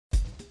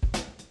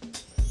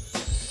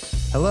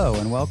Hello,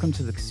 and welcome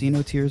to the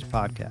Casino Tears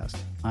podcast.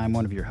 I'm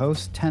one of your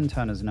hosts, 10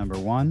 Ton is number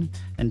one,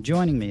 and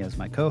joining me as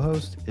my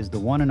co-host is the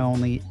one and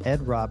only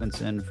Ed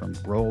Robinson from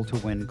Roll to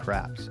Win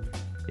Craps.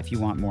 If you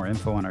want more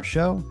info on our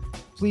show,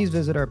 please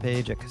visit our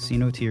page at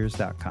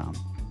casinotears.com.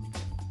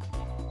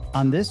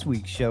 On this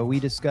week's show, we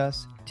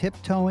discuss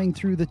tiptoeing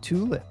through the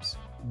tulips,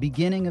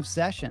 beginning of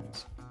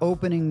sessions,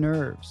 opening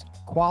nerves,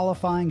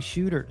 qualifying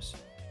shooters.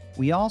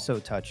 We also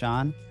touch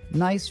on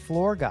nice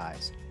floor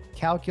guys,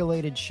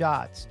 calculated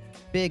shots,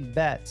 big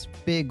bets,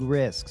 big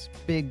risks,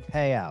 big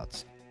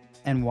payouts,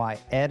 and why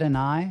Ed and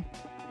I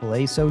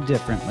play so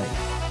differently.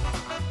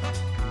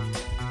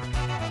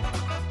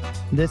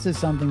 This is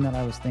something that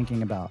I was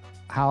thinking about.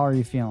 How are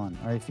you feeling?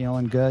 Are you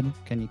feeling good?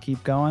 Can you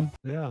keep going?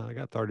 Yeah, I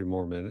got 30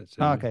 more minutes.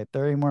 Okay,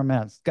 30 more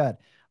minutes. Good.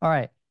 All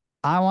right.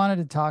 I wanted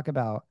to talk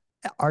about,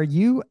 are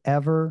you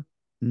ever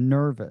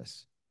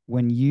nervous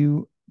when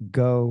you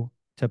go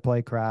to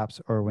play craps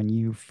or when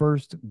you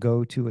first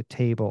go to a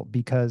table?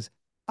 Because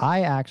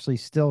I actually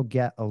still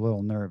get a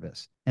little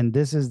nervous. And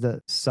this is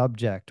the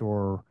subject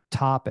or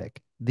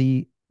topic.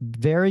 The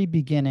very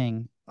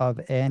beginning of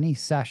any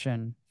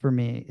session for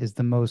me is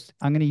the most,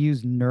 I'm going to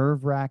use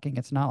nerve wracking.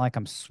 It's not like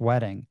I'm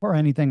sweating or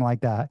anything like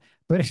that,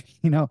 but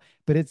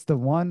but it's the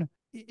one,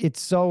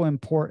 it's so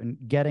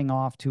important getting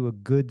off to a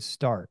good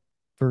start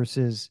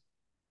versus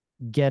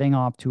getting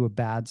off to a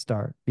bad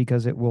start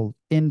because it will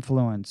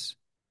influence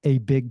a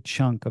big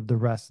chunk of the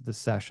rest of the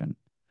session.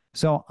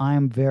 So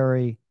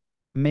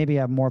maybe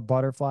I have more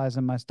butterflies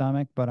in my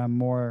stomach, but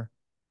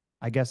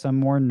I guess I'm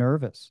more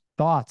nervous.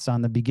 Thoughts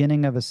on the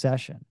beginning of a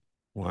session?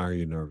 Why are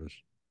you nervous?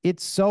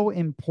 It's so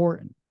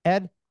important.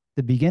 Ed,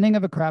 the beginning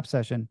of a crap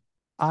session,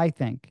 I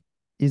think,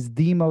 is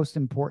the most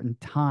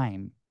important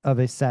time of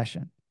a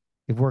session.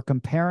 If we're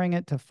comparing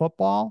it to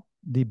football,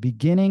 the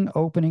beginning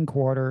opening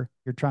quarter,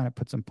 you're trying to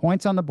put some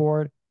points on the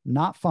board,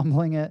 not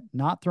fumbling it,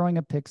 not throwing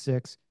a pick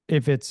six.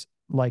 If it's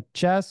like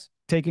chess,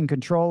 taking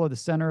control of the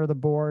center of the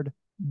board,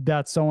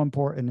 that's so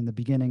important in the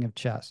beginning of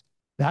chess.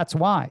 That's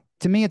why.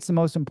 To me, it's the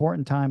most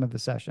important time of the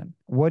session.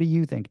 What do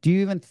you think? Do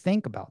you even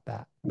think about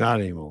that? Not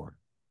anymore.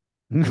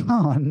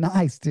 Oh,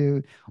 nice,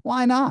 dude.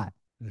 Why not?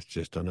 It's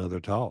just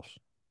another toss.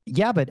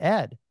 Yeah, but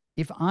Ed,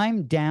 if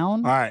I'm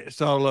down All right,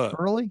 so look.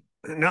 early.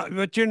 No,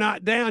 but you're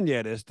not down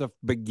yet. It's the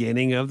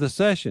beginning of the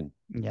session.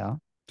 Yeah.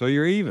 So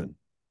you're even.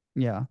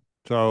 Yeah.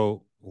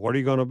 So what are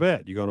you going to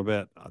bet? You're going to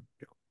bet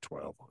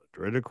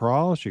 1,200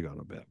 across? You're going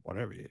to bet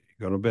whatever. You're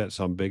going to bet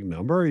some big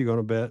number or you're going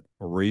to bet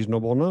a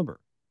reasonable number?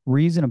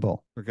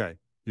 Reasonable. Okay.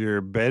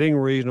 You're betting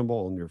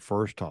reasonable on your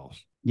first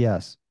toss.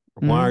 Yes.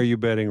 Why are you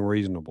betting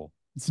reasonable?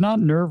 It's not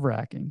nerve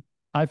wracking.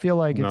 I feel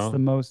like it's the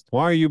most.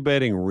 Why are you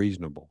betting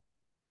reasonable?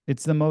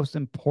 It's the most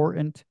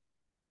important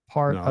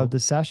part of the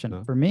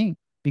session for me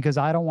because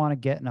I don't want to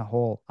get in a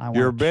hole.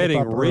 You're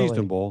betting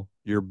reasonable.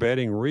 You're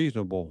betting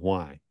reasonable.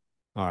 Why?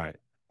 All right.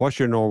 What's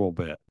your normal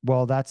bet?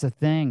 Well, that's the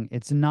thing.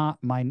 It's not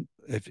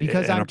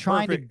because I'm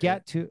trying to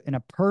get to, in a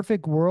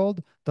perfect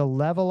world, the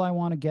level I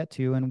want to get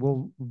to,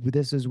 and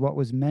this is what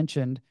was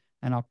mentioned,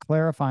 and I'll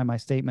clarify my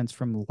statements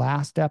from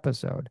last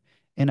episode.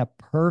 In a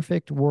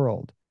perfect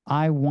world,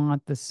 I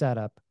want the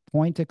setup,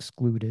 point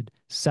excluded,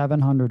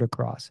 700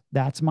 across.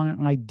 That's my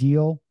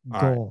ideal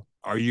goal.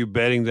 Right. Are you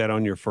betting that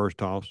on your first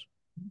toss?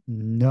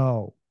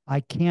 No, I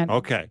can't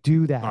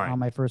do that on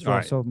my first roll.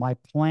 Right. So my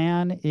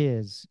plan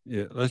is.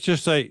 Yeah, let's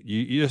just say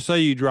you just say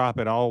you drop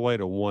it all the way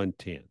to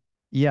 110.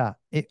 Yeah.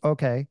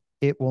 Okay.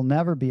 It will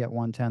never be at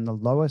 110. The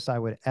lowest I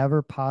would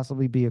ever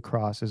possibly be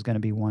across is going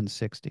to be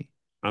 160.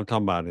 I'm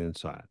talking about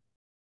inside.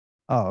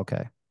 Oh,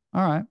 okay.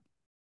 All right.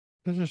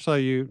 Let's just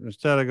say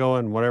instead of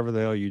going whatever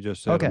the hell you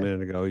just said a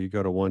minute ago, you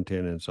go to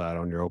 110 inside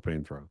on your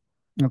opening throw.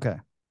 Okay.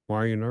 Why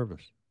are you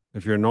nervous?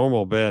 If your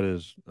normal bet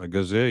is a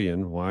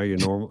gazillion, why are you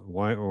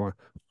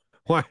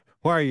why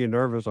are you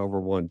nervous over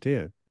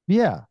 110?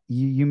 Yeah,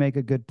 you make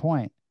a good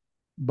point,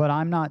 but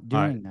I'm not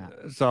doing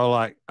that.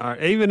 So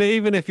even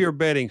if you're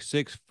betting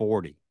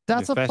 640,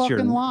 that's a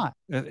fucking lot.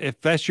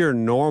 If that's your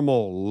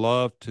normal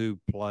love to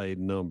play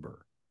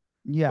number,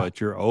 yeah,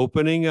 but you're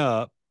opening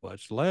up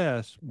much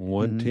less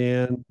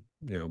 110.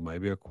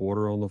 Maybe a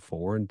quarter on the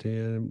 4 and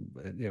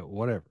 10,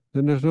 whatever.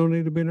 Then there's no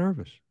need to be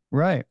nervous.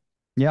 Right.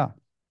 Yeah.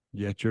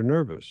 Yet you're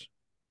nervous.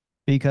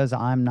 Because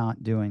I'm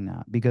not doing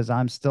that, because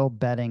I'm still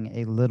betting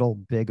a little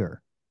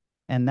bigger.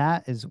 And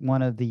that is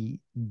one of the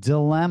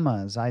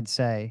dilemmas, I'd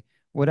say.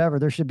 Whatever,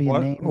 there should be a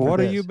name for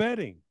What this. Are you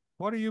betting?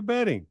 What are you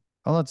betting?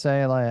 Well, let's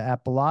say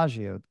at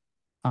Bellagio,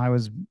 I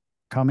was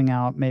coming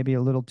out maybe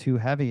a little too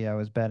heavy. I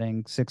was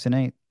betting 6 and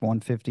 8,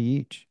 150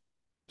 each.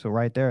 So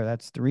right there,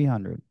 that's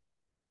 300.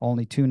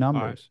 Only two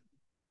numbers.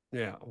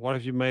 Right. Yeah. What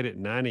if you made it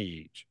 90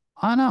 each?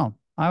 I know.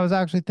 I was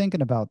actually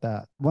thinking about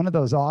that. One of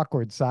those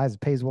awkward sizes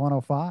pays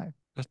 105.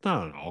 That's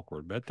not an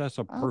awkward bet. That's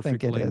a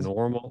perfectly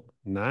normal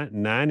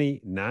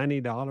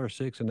 $90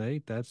 6 and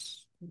 8.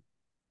 That's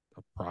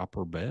a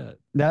proper bet.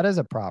 That is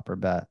a proper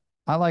bet.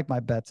 I like my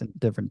bets in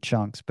different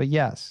chunks, but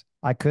yes,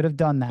 I could have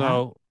done that.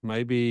 So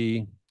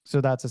maybe.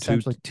 So that's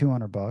essentially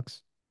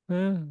 $200.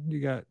 You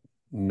got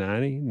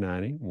 90,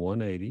 90,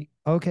 180.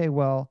 Okay,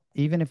 well,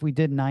 even if we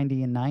did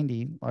 90 and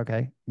 90,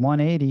 okay,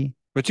 180.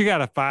 But you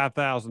got a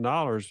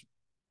 $5,000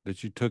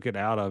 that you took it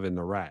out of in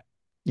the rack.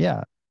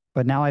 Yeah.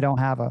 But now I don't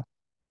have a,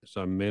 It's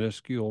a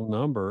minuscule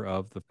number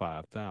of the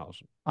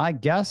 5,000. I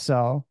guess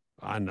so.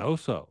 I know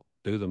so.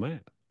 Do the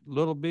math.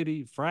 Little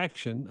bitty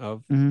fraction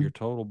of Hmm. your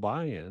total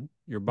buy-in.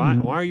 You're buying.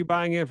 Hmm. Why are you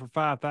buying in for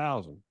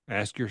 5,000?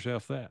 Ask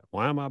yourself that.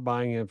 Why am I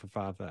buying in for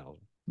 5,000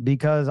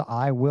 Because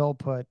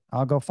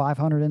I'll go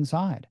 500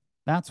 inside.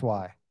 That's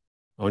why.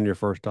 on your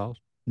first toss?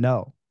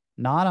 No,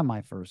 not on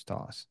my first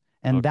toss.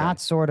 And Okay.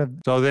 that's sort of,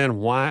 So then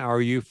why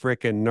are you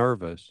freaking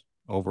nervous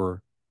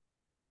over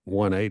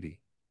 180?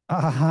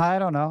 I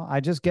don't know.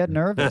 I just get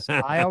nervous.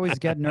 I always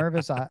get I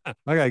nervous.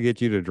 gotta get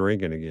you to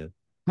drinking again.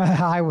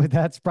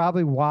 That's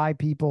probably why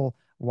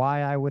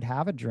I would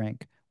have a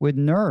drink with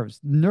nerves.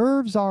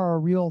 Nerves are a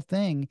real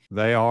thing.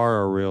 They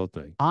are a real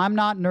thing. I'm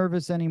not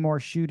nervous anymore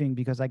shooting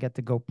because I get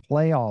to go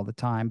play all the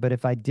time. But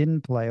if I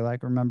didn't play,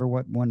 like remember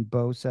what when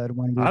Bo said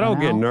when we I went don't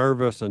get out?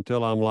 nervous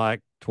until I'm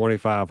like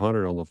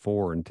 2,500 on the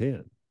 4 and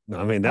 10.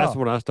 I mean, that's Oh,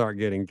 when I start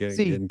getting getting,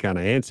 see, getting kind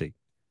of antsy.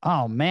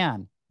 oh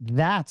man,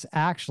 that's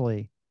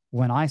actually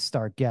when I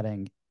start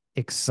getting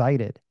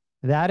excited.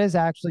 That is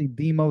actually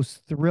the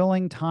most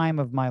thrilling time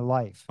of my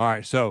life. All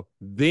right, so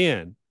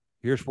then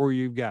here's where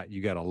you got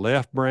a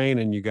left brain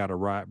and you got a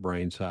right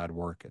brain side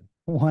working.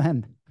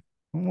 When,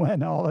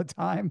 when all the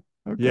time.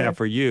 Yeah, Okay.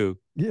 for Yeah.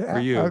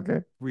 you,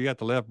 Okay. we got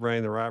the left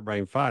brain, the right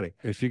brain fighting.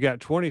 If you got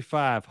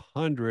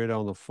 2,500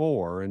 on the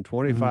 4 and Hmm.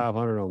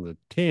 2,500 on the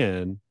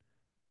 10,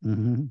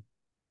 Hmm.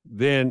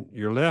 then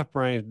your left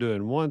brain's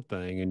doing one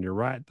thing and your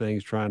right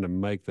thing's trying to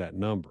make that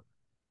number,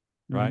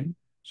 right? Hmm.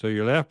 So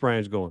your left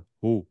brain's going,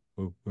 oh,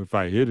 if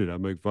I hit it, I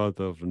make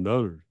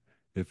 $5,000.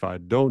 If I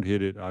don't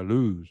hit it, I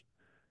lose.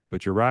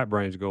 But your right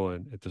brain's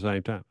going at the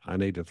same time, I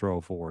need to throw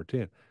a 4 or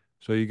 10.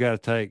 So you got to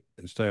take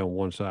and stay on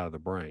one side of the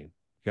brain.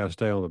 You got to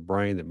stay on the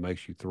brain that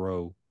makes you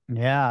throw.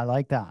 Yeah, I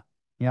like that.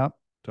 Yep.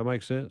 Does that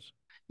make sense?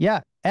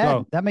 Yeah, Ed,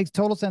 So, that makes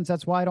total sense.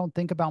 That's why I don't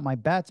think about my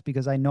bets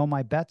because I know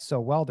my bets so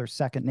well. They're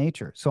second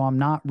nature. So I'm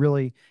not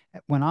really,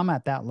 when I'm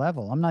at that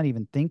level, I'm not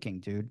even thinking,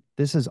 dude.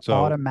 This is so,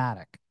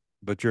 automatic.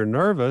 but you're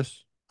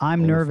nervous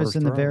I'm on the nervous first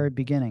in the throw. very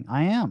beginning.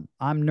 I am.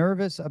 I'm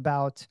nervous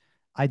about,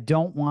 I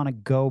don't want to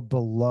go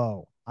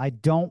below. I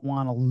don't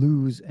want to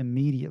lose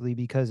immediately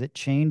because it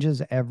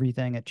changes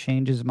everything. It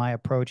changes my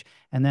approach.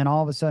 And then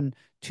all of a sudden,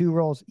 two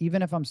rolls,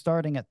 even if I'm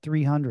starting at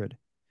 300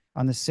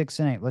 on the 6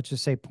 and 8, let's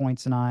just say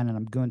points nine, and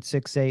I'm going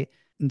 6, 8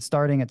 and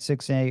starting at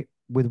 6, 8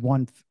 with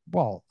one,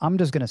 well, I'm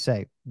just going to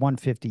say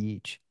 150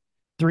 each,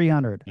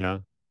 300. Yeah.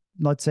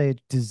 Let's say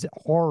a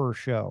horror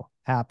show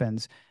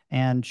happens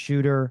and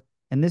shooter,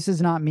 and this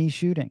is not me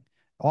shooting.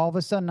 All of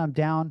a sudden, I'm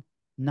down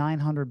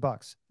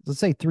 $900. Let's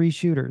say three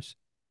shooters,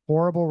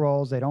 horrible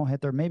rolls. They don't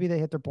hit maybe they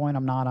hit their point.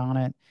 I'm not on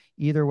it.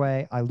 Either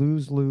way, I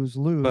lose, lose,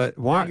 lose. But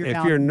Now why, you're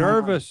down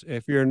 900.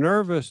 if you're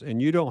nervous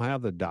and you don't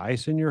have the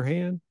dice in your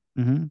hand,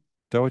 Hmm. is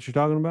that what you're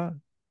talking about?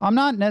 I'm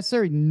not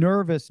necessarily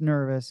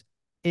nervous.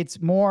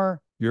 It's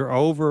more, You're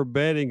over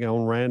betting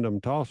on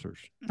random tossers.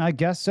 I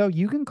guess so.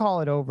 You can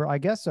call it over. I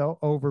guess so.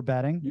 Over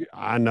betting.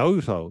 I know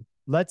so.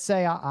 Let's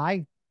say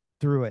I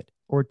threw it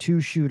or two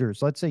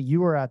shooters. Let's say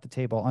you were at the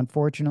table.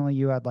 Unfortunately,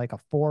 you had like a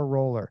four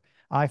roller.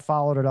 I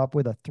followed it up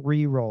with a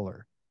three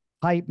roller.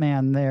 Hype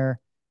man there,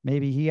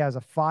 maybe he has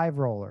a five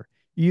roller.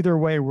 Either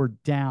way, we're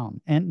down.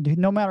 And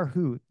no matter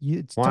who,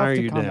 it's Why tough are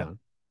to you come at down?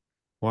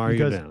 Why are you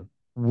because, down?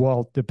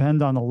 well,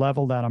 depend on the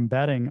level that I'm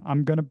betting.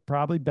 I'm going to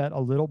probably bet a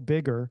little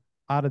bigger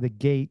out of the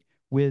gate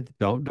with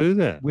Don't do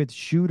that.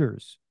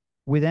 shooters,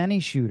 with any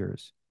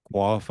shooters.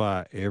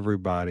 Qualify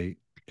everybody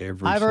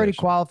every I've already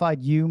session.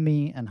 qualified you,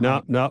 me, and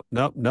Nope, Hype. nope,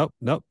 nope, nope,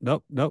 nope,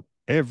 nope, nope.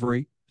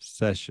 Every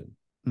session,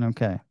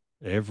 Okay.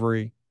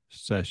 every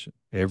session,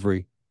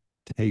 every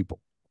table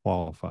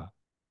qualify.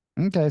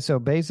 Okay, so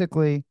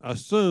basically,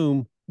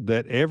 Assume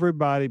that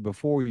everybody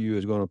before you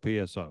is going to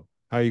PSO.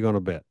 How are you going to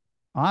bet?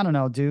 I don't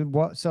know, dude.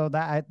 What? So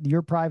that at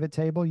your private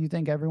table, you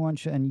think everyone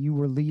should, and you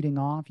were leading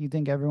off, you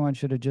think everyone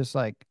should have just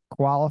like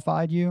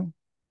qualified you?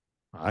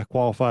 I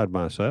qualified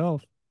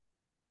myself.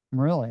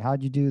 Really?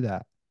 How'd you do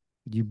that?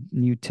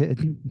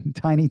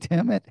 Tiny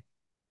Tim it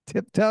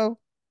tiptoe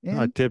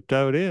I in?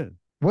 tiptoed in.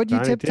 What'd you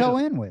Tiny tiptoe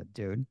Tim. in with,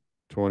 dude?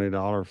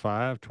 $20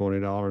 five,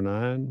 $20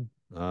 nine,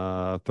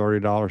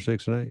 $30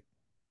 6 and 8.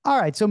 All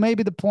right, so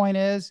maybe the point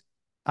is,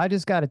 I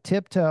just got to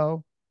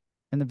tiptoe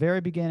in the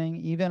very beginning,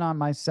 even on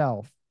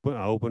myself.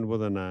 I opened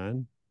with a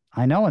nine.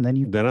 I know, and then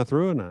you Then I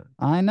threw a nine.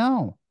 I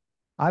know.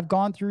 I've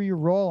gone through your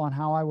role on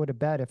how I would have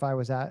bet if I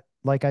was at,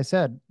 like I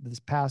said, this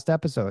past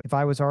episode, if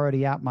I was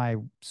already at my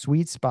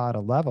sweet spot, a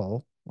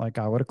level, like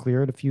I would have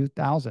cleared a few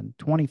thousand,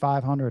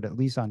 2,500 at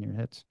least on your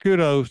hits.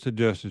 Kudos to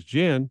Justice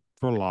Jen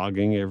for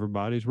logging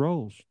everybody's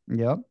rolls.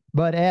 Yep.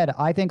 But Ed,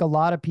 I think a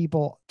lot of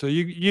people, So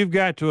you've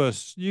got to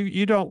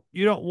you don't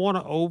want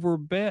to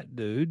overbet,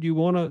 dude. You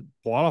want to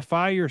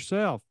qualify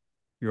yourself.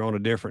 You're on a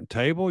different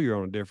table. You're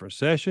on a different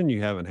session.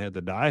 You haven't had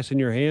the dice in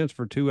your hands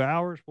for 2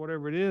 hours,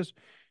 whatever it is.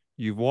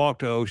 You've walked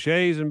to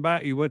O'Shea's and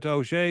back. You went to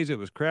O'Shea's. It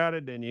was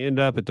crowded. Then you end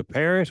up at the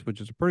Paris, which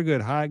is a pretty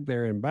good hike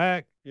there and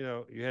back.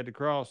 You had to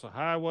cross the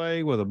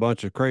highway with a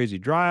bunch of crazy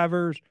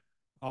drivers,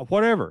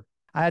 whatever.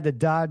 I had to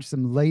dodge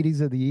some ladies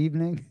of the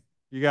evening.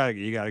 You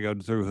gotta go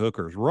through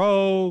Hooker's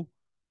Row.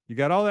 You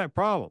got all that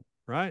problem,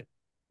 right?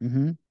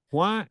 Hmm.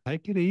 Why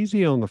take it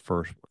easy on the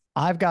first one?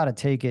 I've got to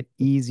take it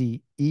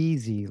easy,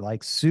 easy,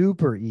 like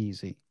super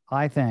easy.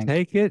 I think.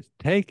 Take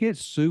it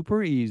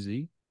super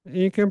easy, and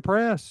you can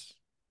press.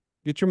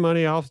 Get your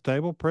money off the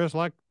table. Press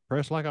like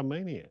a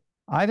maniac.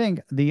 I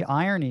think the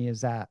irony is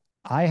that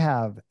I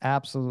have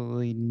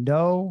absolutely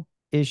no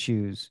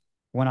issues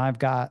when I've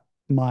got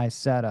my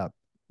setup.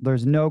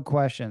 There's no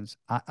questions.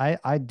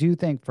 I do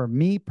think for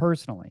me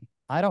personally,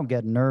 I don't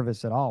get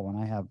nervous at all when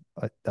I have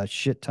a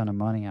shit ton of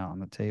money out on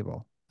the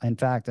table. In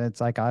fact,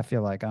 it's like I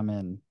feel like I'm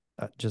in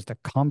just a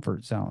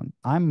comfort zone.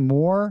 I'm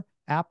more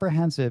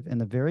apprehensive in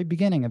the very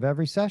beginning of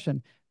every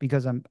session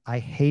because I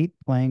hate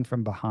playing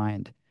from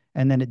behind.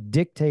 And then it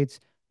dictates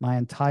my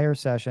entire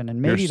session. And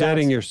You're maybe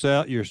setting that's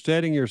yourself you're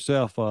setting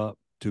yourself up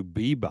to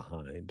be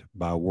behind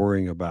by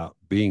worrying about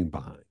being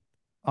behind.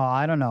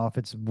 I don't know if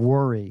it's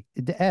worry.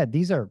 Ed,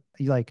 these are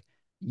like,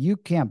 you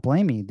can't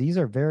blame me. These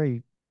are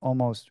very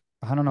almost,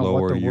 I don't know what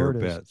Lower the your word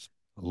is, bets.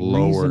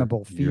 Lower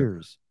reasonable your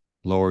fears.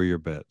 lower your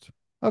bets.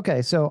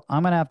 Okay, so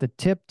I'm gonna have to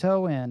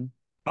tiptoe in.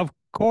 Of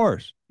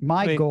course. I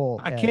My mean, goal,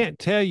 I Ed. can't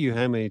tell you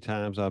how many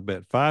times I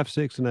bet 5,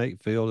 6, and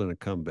 8 field in a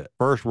come bet.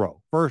 First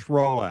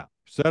roll out.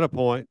 Set a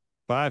point.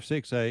 5,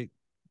 6, 8.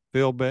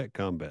 Field bet,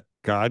 come bet.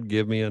 God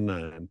give me a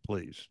 9,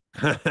 please.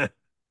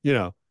 you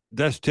know,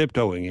 that's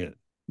tiptoeing in.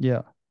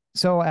 Yeah.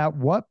 So at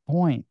what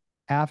point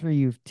after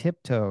you've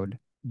tiptoed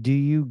do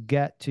you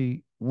get to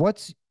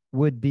what's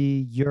would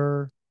be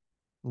your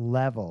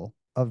level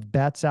of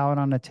bets out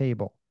on a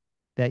table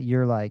that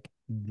you're like,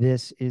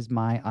 this is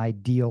my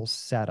ideal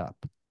setup?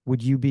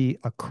 Would you be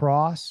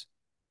across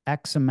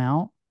X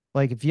amount?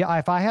 Like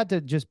if I had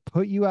to just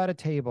put you at a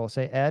table,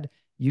 say, Ed,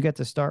 you get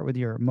to start with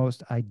your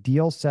most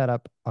ideal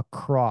setup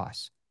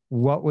across,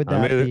 what would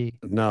I'm that either, be?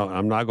 no,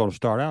 I'm not going to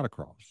start out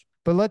across.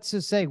 But let's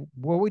just say,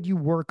 what would you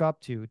work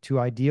up to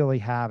ideally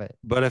have it?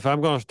 But if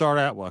I'm going to start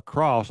out with a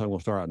cross, I'm going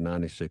to start at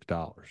 $96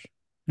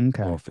 on a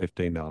Okay.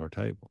 $15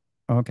 table.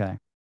 Okay.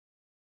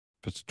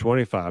 If it's a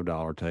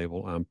 $25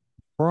 table, I'm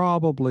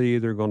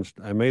either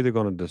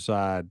going to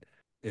decide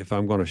if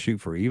I'm going to shoot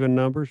for even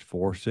numbers,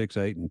 4, 6,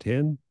 8, and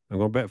 10. I'm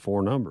going to bet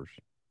four numbers.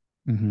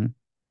 Mm-hmm.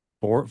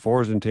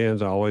 Fours and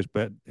tens, I always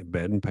bet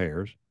in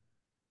pairs.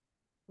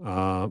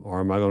 Or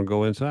am I going to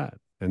go inside?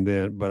 But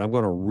I'm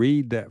going to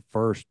read that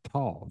first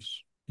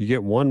toss. You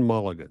get one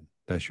mulligan.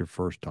 That's your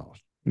first toss.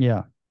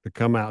 Yeah. The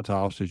come out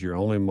toss is your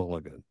only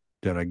mulligan.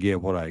 Did I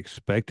get what I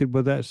expected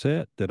with that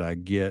set? Did I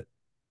get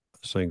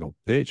a single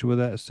pitch with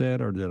that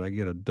set, or did I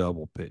get a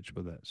double pitch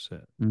with that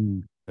set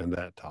Mm, and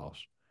that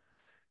toss?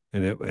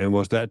 And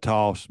was that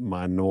toss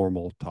my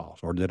normal toss,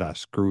 or did I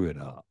screw it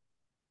up?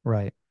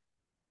 right.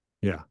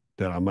 Yeah.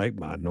 Did I make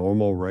my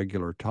normal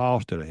regular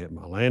toss? Did I hit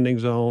my landing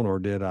zone, or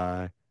did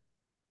I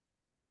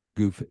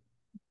goof it?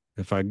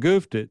 If I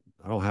goofed it,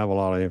 I don't have a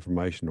lot of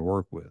information to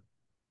work with.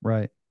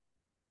 Right.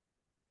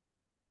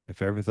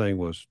 If everything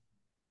was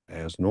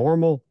as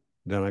normal,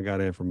 then I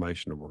got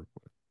information to work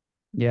with.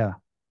 Yeah.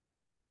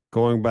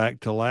 Going back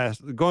to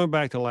last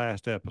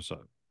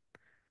episode.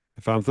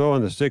 If I'm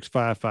throwing the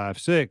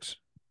 6-5-5-6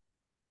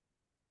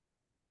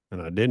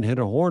 and I didn't hit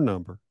a horn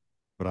number,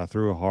 but I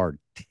threw a hard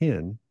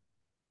 10,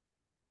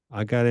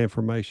 I got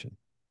information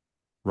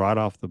right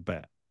off the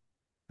bat.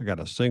 I got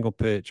a single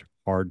pitch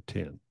hard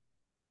 10.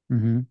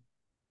 Mm-hmm.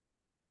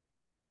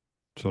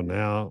 So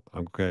now,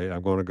 okay,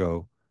 I'm going to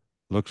go.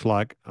 Looks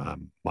like I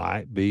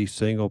might be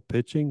single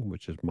pitching,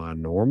 which is my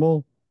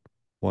normal.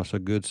 What's a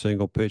good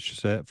single pitch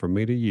set for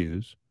me to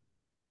use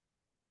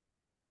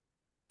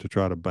to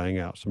try to bang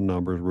out some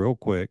numbers real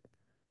quick,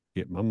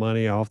 get my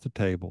money off the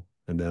table,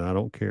 and then I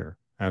don't care.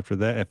 After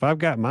that, if I've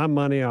got my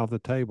money off the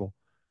table,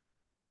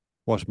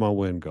 what's my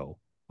win goal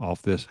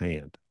off this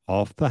hand?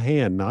 Off the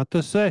hand, not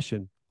the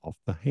session, off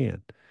the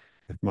hand.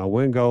 If my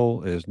win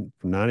goal is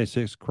from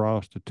 96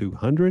 across to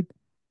 200,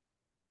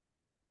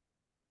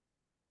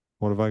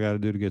 what have I got to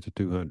do to get to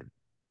 200?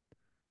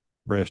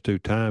 Press 2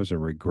 times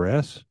and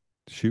regress?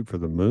 Shoot for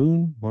the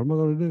moon? What am I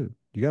going to do?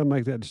 You got to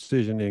make that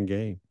decision in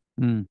game.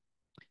 Mm.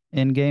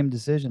 In-game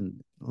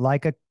decision,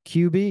 like a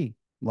QB,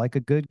 like a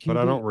good But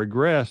I QB. don't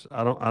regress.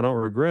 I don't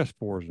regress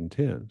fours and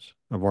tens.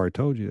 I've already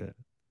told you that.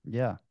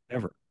 Yeah,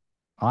 Ever.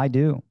 I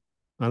do.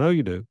 I know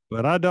you do,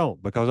 but I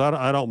don't because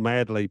I don't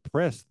madly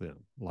press them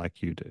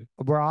like you do.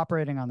 We're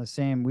operating on the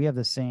same, we have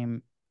the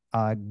same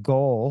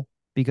goal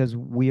because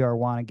we are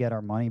want to get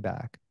our money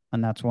back.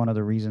 And that's one of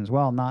the reasons.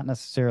 Well, not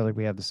necessarily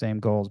we have the same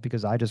goals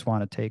because I just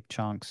want to take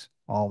chunks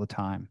all the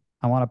time.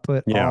 I want to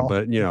put Yeah, all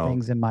but the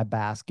things in my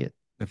basket.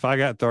 if I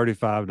got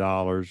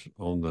 $35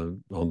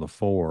 on the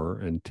 4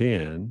 and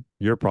 10,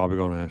 you're probably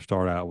going to have to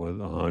start out with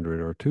 100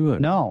 or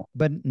 200. No,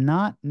 but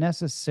not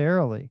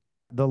necessarily.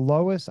 The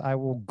lowest I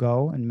will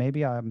go, and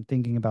maybe I'm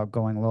thinking about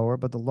going lower,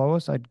 but the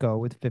lowest I'd go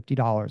with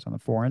 $50 on the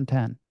 4 and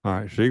 10. All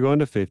right, so you're going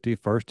to 50.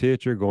 First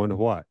hit, you're going to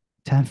what?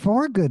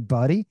 10-4, good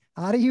buddy.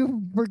 How do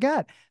you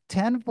forget?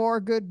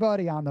 10-4, good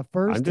buddy on the I'm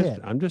first just hit.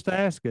 I'm just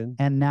asking.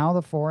 And now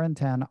the 4 and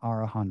 10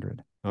 are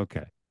 100.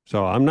 Okay.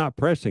 So I'm not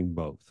pressing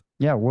both.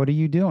 Yeah, what are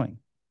you doing?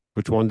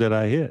 Which one did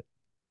I hit?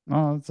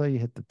 Oh, let's say you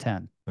hit the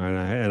 10. And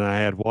I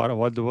had what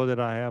did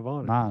I have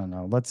on it? I don't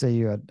know. Let's say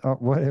you had,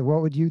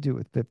 what would you do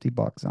with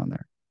 $50 on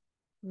there?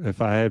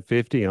 If I had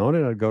 50 on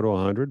it, I'd go to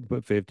 100,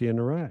 put 50 in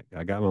the rack.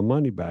 I got my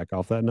money back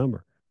off that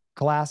number.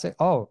 Classic.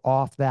 Oh,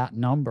 off that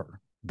number.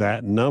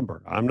 That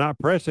number. I'm not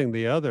pressing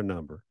the other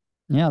number.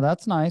 Yeah,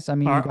 that's nice. I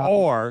mean, you got,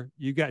 Or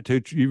you got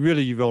two.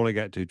 You've only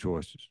got two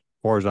choices, as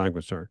far as I'm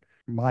concerned.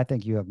 well, I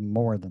think you have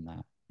more than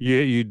that.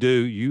 Yeah, you do.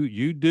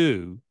 You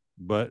do,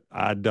 but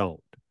I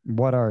don't.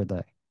 What are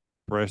they?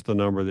 Press the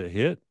number that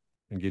hit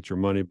and get your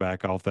money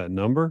back off that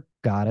number,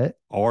 Got it.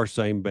 or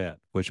same bet,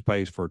 which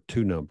pays for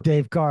two numbers.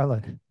 Dave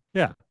Garland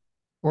Yeah.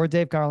 or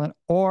Dave Garland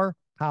or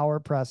power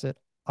press it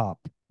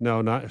up.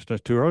 No, not it's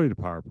just too early to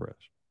power press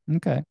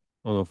Okay.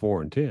 on the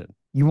 4 and 10.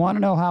 You want to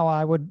know how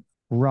I would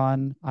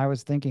run? I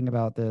was thinking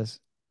about this.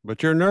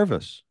 But you're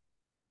nervous.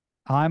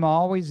 I'm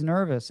always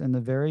nervous in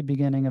the very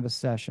beginning of a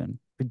session.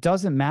 It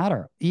doesn't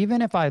matter.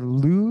 Even if I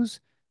lose,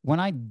 when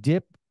I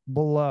dip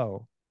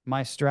below,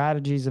 my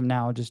strategies have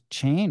now just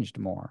changed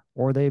more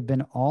or they've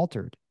been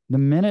altered. The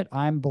minute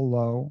I'm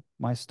below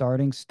my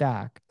starting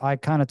stack, I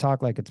kind of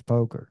talk like it's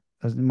poker.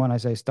 When I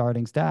say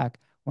starting stack,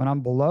 when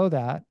I'm below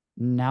that,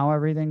 now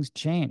everything's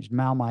changed.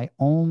 Now my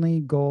only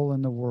goal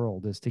in the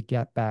world is to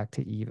get back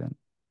to even.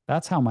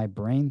 That's how my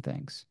brain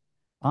thinks.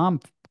 I'm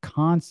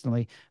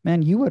constantly,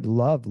 man, you would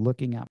love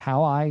looking at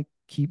how I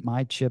keep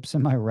my chips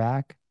in my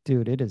rack.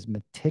 Dude, it is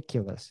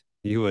meticulous.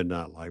 You would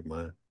not like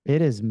mine.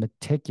 It is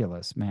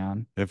meticulous,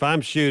 man. If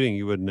I'm shooting,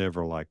 you would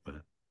never like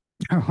mine.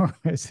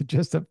 Is it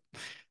just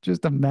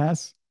a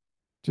mess?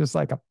 Just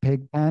like a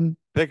pig pen?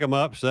 Pick them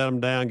up, set them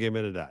down, give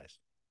me the dice.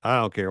 I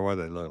don't care what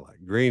they look like.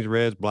 Greens,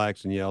 reds,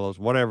 blacks, and yellows,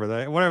 whatever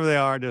they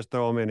are, just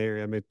throw them in here.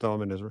 Let me throw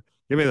them in this.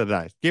 Give me the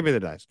dice. Give me the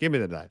dice. Give me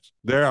the dice.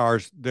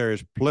 There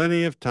is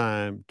plenty of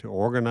time to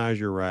organize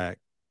your rack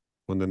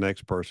when the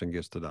next person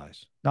gets the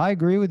dice. I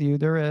agree with you.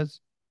 There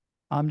is.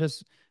 I'm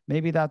just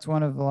maybe that's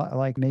one of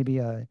like maybe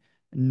a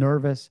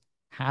nervous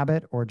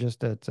habit or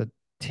just it's a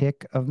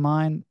tick of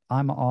mine.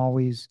 I'm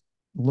always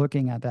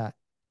looking at that,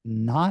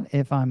 not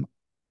if I'm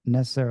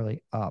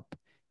necessarily up.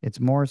 It's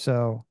more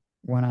so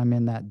when I'm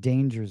in that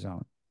danger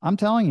zone. I'm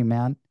telling you,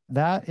 man,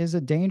 that is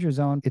a danger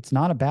zone. It's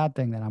not a bad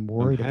thing that I'm I'm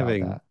worried about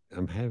having that.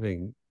 I'm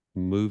having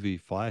movie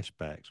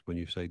flashbacks when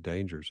you say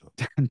danger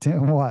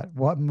zone. What?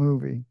 What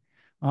movie?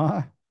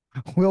 Uh,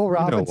 Will You know what?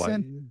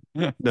 Robinson?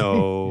 No,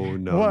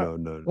 no, What? no,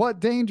 no. What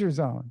danger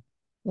zone?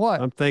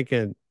 What? I'm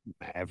thinking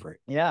Maverick.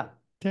 Yeah.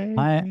 Take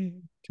I me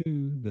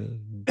to the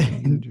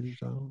danger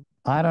zone.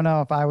 I don't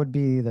know if I would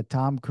be the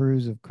Tom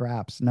Cruise of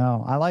craps.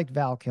 No, I liked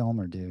Val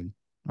Kilmer, dude.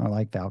 I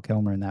like Val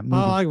Kilmer in that I movie.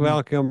 like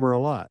Val Kilmer a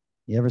lot.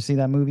 You ever see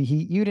that movie?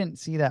 You didn't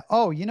see that.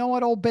 Oh, you know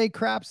what old Bay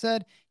Crap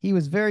said? He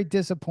was very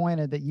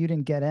disappointed that you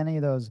didn't get any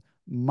of those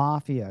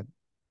mafia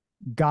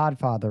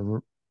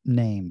Godfather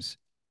names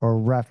or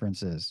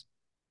references.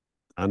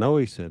 I know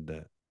he said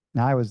that.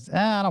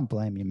 I don't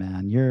blame you,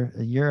 man.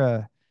 You're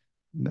a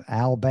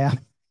Alabama.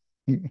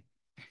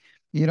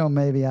 You don't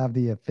maybe have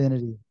the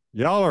affinity.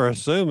 Y'all are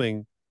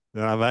assuming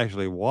that I've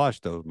actually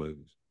watched those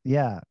movies.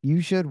 Yeah,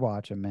 you should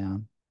watch them,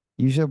 man.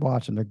 You should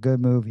watch them. They're good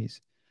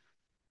movies.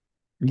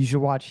 You should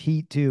watch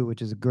Heat too,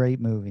 which is a great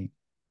movie.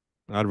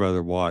 I'd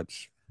rather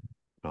watch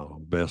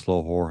Best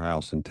Little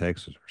Whorehouse in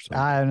Texas or something.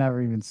 I've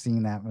never even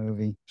seen that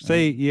movie.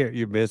 See,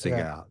 you're missing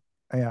Yeah, out.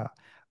 yeah.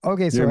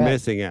 Okay, so You're hey,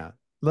 missing out.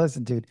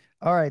 listen, dude.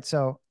 All right,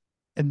 so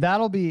and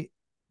that'll be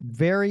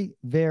very,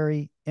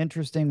 very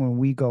interesting when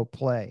we go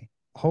play.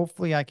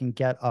 Hopefully, I can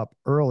get up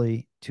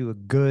early to a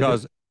good.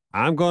 Because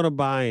I'm going to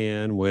buy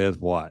in with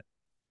what?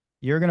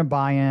 You're gonna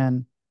buy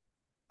in.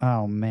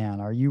 Oh man,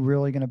 are you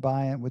really gonna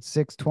buy in with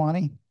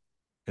 620?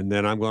 And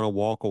then I'm going to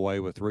walk away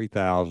with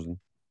 3,000.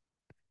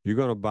 You're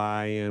going to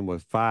buy in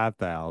with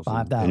 5,000,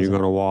 and you're 5,000.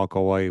 going to walk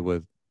away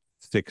with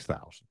 6,000.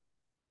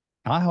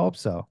 I hope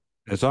so.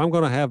 And so I'm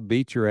going to have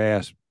beat your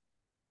ass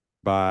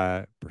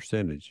by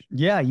percentage.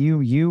 Yeah,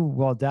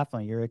 well,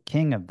 definitely. You're a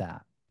king of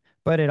that.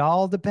 But it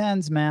all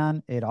depends,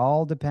 man. It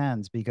all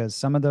depends because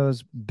some of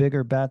those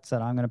bigger bets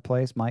that I'm going to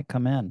place might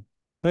come in.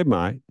 They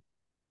might.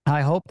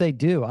 I hope they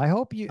do. I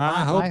hope you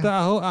I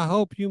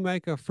hope you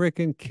make a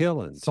freaking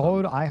killing.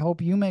 so I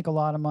hope you make a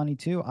lot of money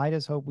too. I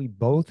just hope we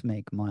both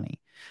make money.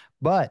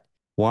 But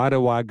Why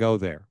do I go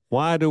there?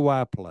 Why do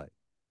I play?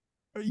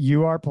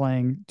 you are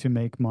playing to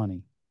make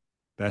money.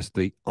 That's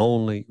the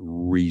only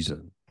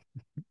reason.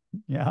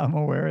 Yeah, I'm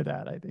aware of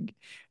that. I think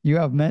you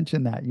have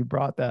mentioned that. You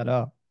brought that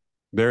up.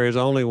 There is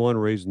only one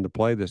reason to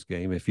play this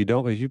game. If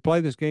you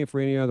play this game for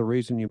any other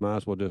reason, you might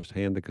as well just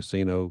hand the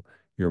casino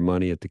your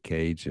money at the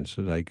cage and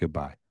say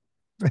goodbye.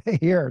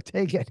 Here,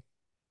 take it.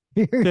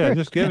 Yeah, Here.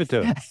 just give it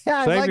to him. Yeah,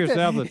 I'd Save like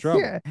yourself the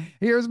trouble.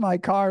 here's my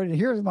card and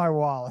here's my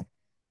wallet.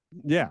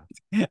 Yeah.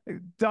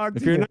 Talk If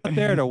to you're you. not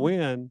there to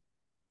win,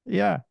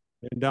 Yeah.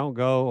 then don't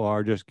go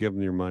or just give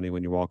them your money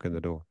when you walk in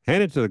the door.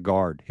 Hand it to the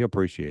guard. He'll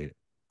appreciate it.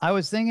 I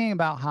was thinking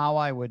about how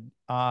I would,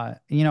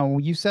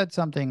 you said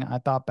something, I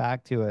thought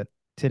back to it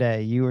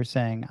today. You were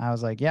saying, I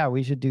was like, yeah,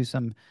 we should do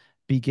some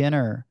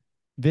beginner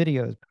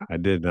videos. I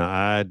did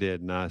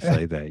not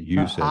say that.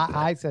 You said that.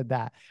 I said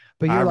that,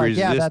 but I you're like,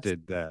 yeah, that's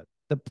resisted that.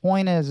 the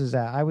point is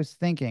that I was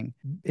thinking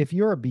if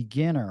you're a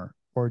beginner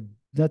or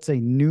let's say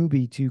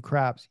newbie to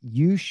craps,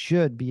 you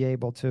should be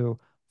able to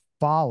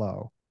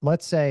follow.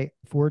 Let's say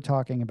if we're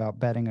talking about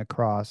betting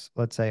across,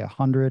 let's say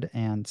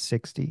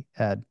 160,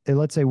 Ed.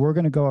 Let's say we're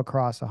going to go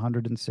across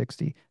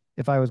 160.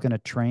 If I was going to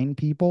train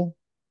people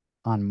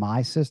on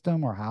my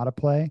system or how to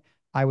play,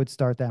 I would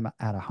start them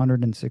at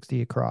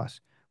 160 across,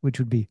 which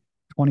would be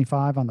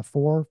 25 on the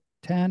 4,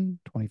 10,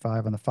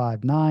 25 on the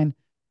 5, 9,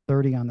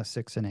 30 on the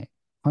 6 and 8,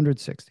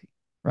 160,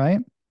 right?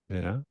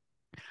 Yeah.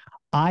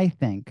 I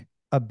think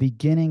a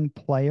beginning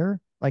player,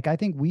 like I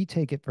think we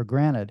take it for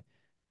granted,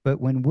 but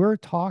when we're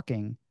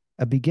talking,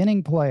 a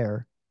beginning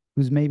player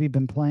who's maybe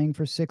been playing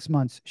for 6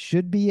 months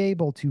should be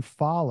able to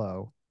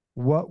follow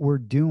what we're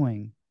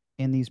doing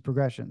in these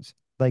progressions.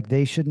 Like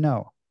they should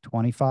know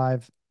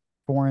 25,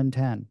 4 and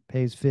 10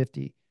 pays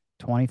 50,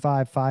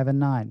 25, 5 and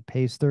 9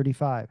 pays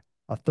 35,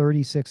 a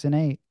 36 and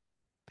 8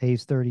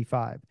 pays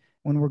 35.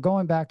 When we're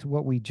going back to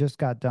what we just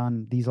got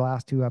done, these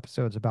last two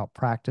episodes about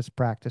practice,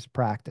 practice,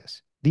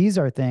 practice, these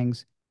are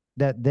things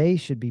that they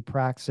should be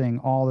practicing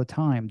all the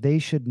time. They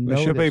should They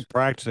know should be this.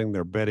 practicing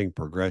their betting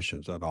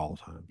progressions at all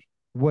times.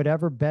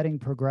 Whatever betting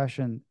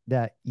progression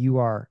that you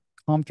are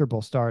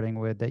comfortable starting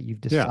with, that you've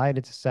Yeah.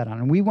 decided to set on.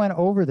 And we went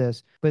over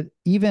this, but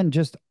even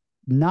just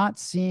not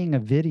seeing a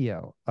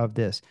video of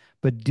this,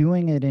 but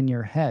doing it in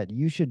your head,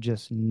 you should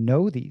just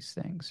know these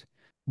things.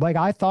 Like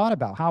I thought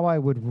about how I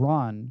would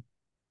run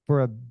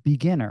for a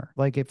beginner.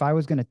 Like if I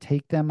was going to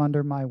take them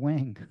under my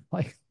wing,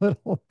 like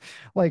little,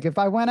 like if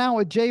I went out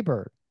with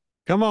Jaybird,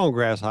 Come on,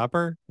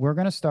 Grasshopper. we're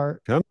going to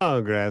start Come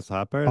on,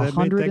 Grasshopper. Let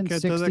me take you to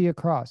the. 160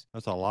 across.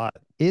 That's a lot.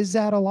 Is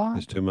that a lot?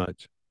 It's too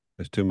much.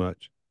 It's too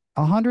much.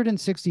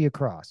 160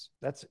 across.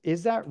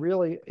 Is that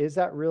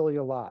really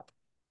a lot?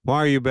 Why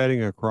are you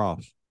betting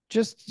across?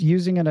 Just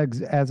using it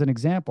as an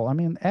example. I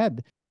mean,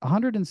 Ed,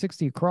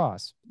 160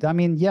 across. I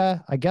mean, yeah,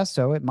 I guess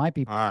so. It might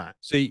be. All right.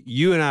 See,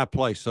 you and I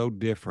play so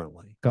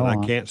differently, Go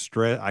and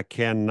on. I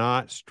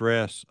cannot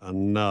stress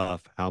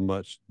enough how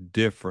much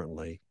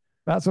differently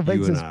That's what you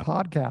makes and this I.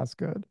 podcast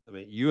good. I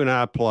mean, you and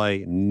I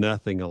play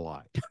nothing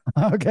alike.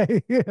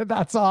 Okay,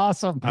 that's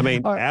awesome. I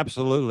mean, All right,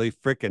 absolutely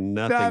freaking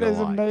nothing that is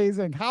alike.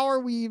 amazing. How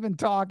are we even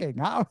talking?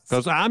 How?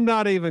 Because I'm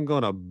not even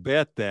going to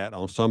bet that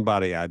on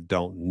somebody I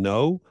don't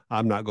know.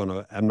 I'm not going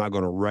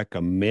to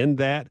recommend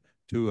that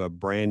to a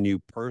brand new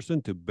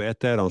person to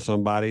bet that on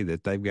somebody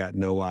that they've got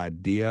no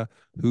idea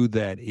who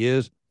that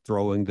is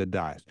throwing the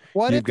dice.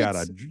 What You've if got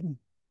a it's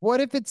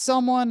what if it's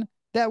someone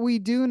that we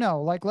do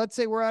know? Like, let's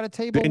say we're at a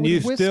table then with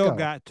you still Wisco.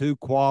 got to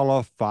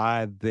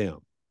qualify them.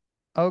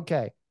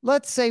 Okay,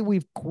 let's say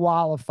we've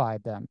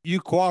qualified them. You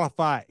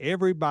qualify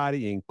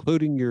everybody,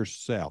 including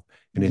yourself.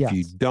 And if you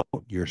Yes. don't,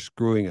 you're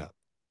screwing up.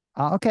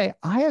 Okay,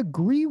 I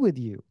agree with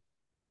you.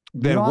 You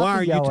Then don't have why to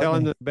are you yell at telling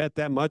me. them to bet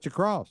that much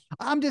across?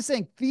 I'm just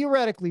saying,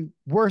 theoretically,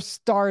 we're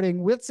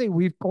starting. Let's say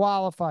we've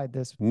qualified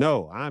this.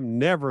 No, I'm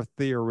never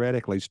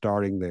theoretically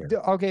starting there.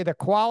 Okay, the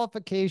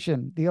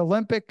qualification, the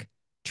Olympic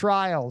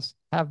trials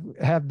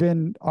have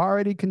been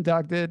already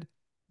conducted.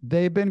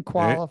 They've been All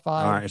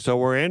qualified. right. So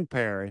we're in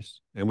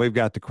Paris and we've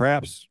got the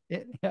craps.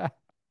 Yeah,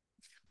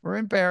 we're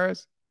in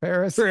Paris.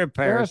 Paris, We're in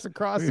Paris Paris.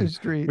 across We, the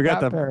street, we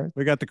got not the Paris.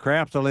 we got the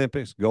craps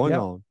Olympics going Yep,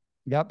 on.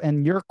 yep.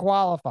 And you're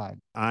qualified.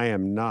 I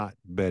am not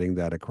betting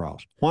that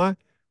across. Why?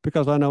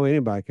 Because I know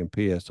anybody can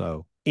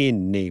PSO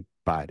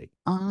anybody.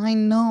 I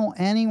know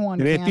anyone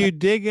And if can. you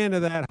dig into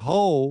that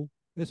hole,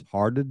 it's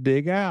hard to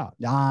dig out.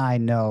 I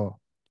know,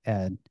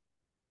 Ed.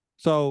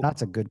 So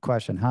That's a good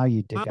question. How you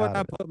why dig would out I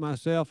of it? put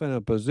myself in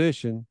a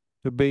position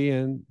to be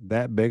in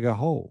that big a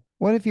hole?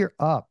 What if you're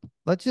up?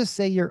 Let's just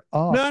say you're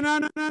No, up. no,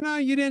 no, no, no.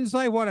 You didn't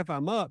say what if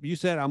I'm up. You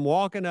said I'm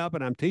walking up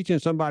and I'm teaching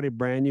somebody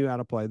brand new how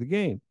to play the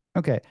game.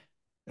 Okay.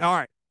 All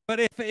right.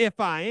 But if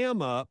I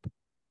am up,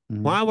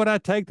 Mhm. why would I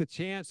take the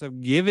chance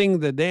of giving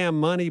the damn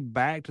money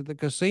back to the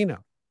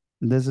casino?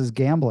 This is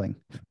gambling.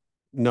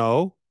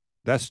 No,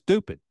 that's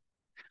stupid.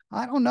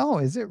 I don't know.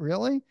 Is it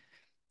really?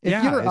 If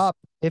Yeah, you're up,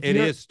 if it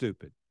you're is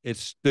stupid. It's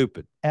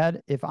stupid.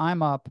 Ed, if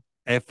I'm up,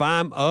 If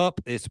I'm up,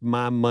 it's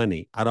my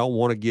money. I don't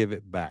want to give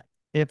it back.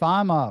 if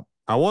I'm up,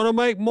 I want to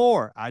make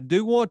more. I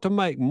do want to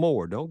make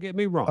more. Don't get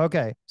me wrong.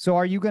 okay. So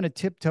are you going to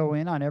tiptoe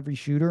in on every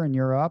shooter and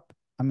you're up?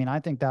 I mean, I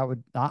think that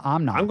would, I'm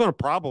I'm not. going to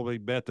probably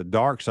bet the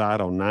dark side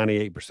on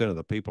 98% of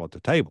the people at the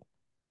table.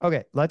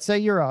 Okay. Let's say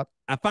you're up.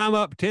 If I'm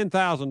up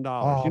 $10,000,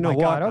 Oh you know my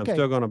God. what? I'm Okay.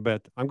 still going to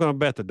bet. I'm going to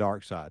bet the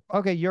dark side.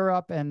 Okay. You're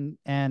up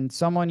and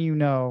someone you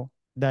know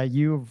that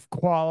you've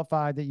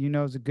qualified that you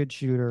know is a good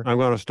shooter. I'm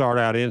going to start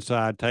out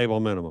inside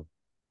table minimum.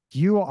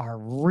 You are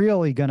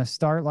really going to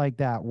start like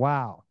that.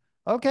 Wow.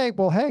 Okay.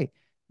 Well, hey,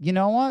 you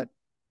know what?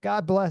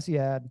 God bless you,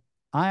 Ed.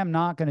 I am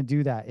not going to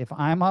do that. If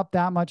I'm up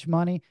that much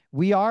money,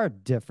 we are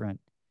different.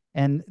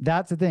 And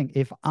that's the thing.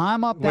 If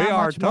I'm up We that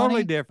are much totally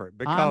money, different I'm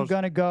because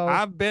going to go,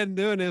 I've been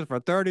doing this for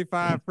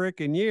 35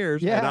 freaking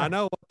years and I yeah.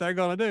 know what they're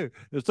going to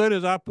do. As soon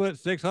as I put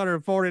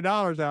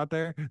 $640 out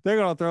there, they're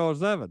going to throw a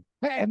seven.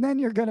 And then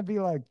you're going to be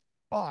like,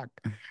 fuck.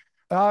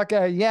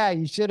 Okay. Yeah.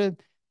 You should have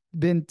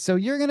been. So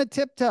you're going to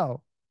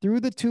tiptoe through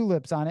the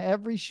tulips on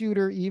every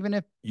shooter, even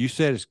if You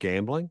said it's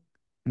gambling.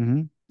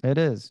 Mhm, it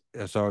is.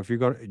 So if you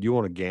want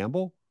to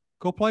gamble,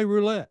 go play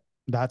roulette.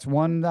 That's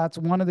one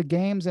of the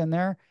games in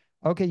there.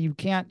 Okay. You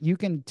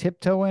can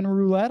tiptoe in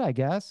roulette, I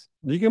guess.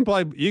 You can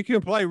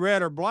play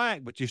red or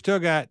black, but you still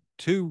got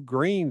two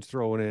greens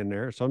thrown in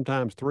there,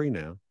 sometimes three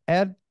now.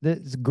 Ed, this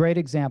is a great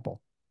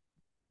example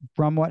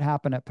from what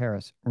happened at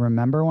Paris.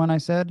 Remember when I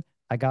said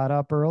I got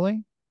up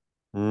early?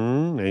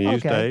 And you Okay,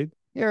 stayed.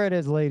 here it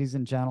is, ladies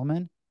and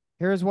gentlemen.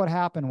 Here's what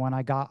happened when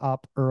I got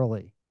up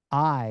early.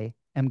 I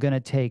am going to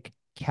take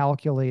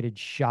calculated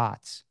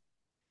shots.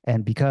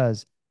 And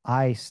because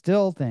I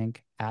still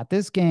think at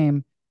this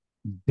game,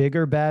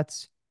 bigger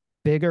bets,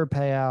 bigger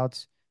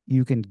payouts,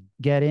 you can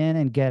get in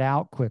and get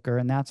out quicker.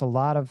 And that's a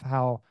lot of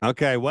how.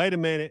 Okay, wait a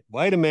minute.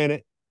 Wait a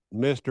minute,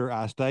 Mister.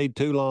 I stayed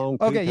too long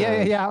two Okay, yeah, yeah,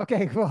 times. yeah.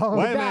 Okay, well,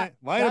 Wait a minute.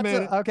 Wait a that's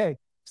minute. okay.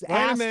 Wait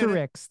a minute.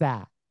 Asterisk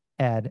that,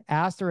 Ed.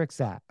 Asterisk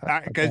that.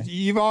 Okay. Because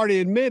you've already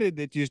admitted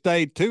that you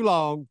stayed too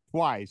long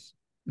twice.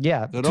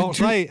 Yeah, So don't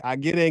say I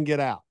get in, get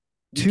out.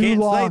 You too can't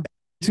say long, that.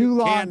 You too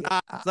long.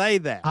 cannot say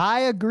that.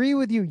 I agree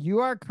with you. You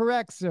are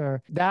correct,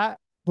 sir. That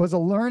was a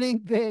learning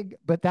thing,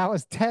 but that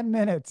was 10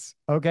 minutes.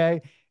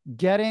 Okay.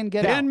 Get in,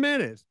 get 10 out.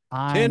 minutes.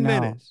 I 10 know.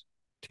 minutes.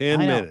 I 10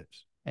 know.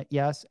 minutes.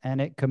 Yes.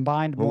 And it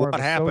combined Well, more of what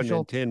a happened in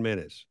social. 10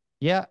 minutes?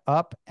 Yeah.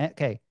 Up.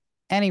 Okay.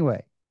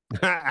 Anyway,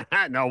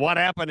 No, what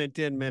happened in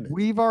 10 minutes?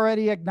 we've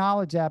already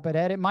acknowledged that, but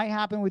Ed, it might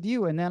happen with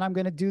you. And then I'm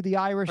going to do the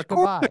Irish Of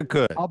course goodbye. it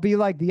could. I'll be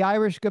like the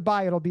Irish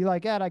goodbye. It'll be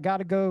like, Ed, I got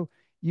to go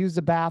use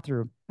the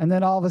bathroom. And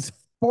then all of a sudden,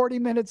 40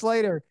 minutes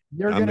later,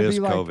 you're I going to miss be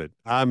like, COVID.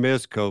 I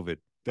miss COVID.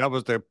 That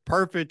was the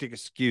perfect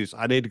excuse.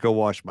 I need to go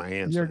wash my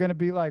hands you're now. going to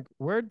be like,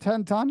 where'd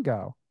 10 ton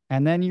go?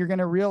 And then you're going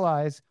to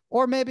realize,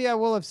 or maybe I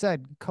will have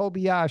said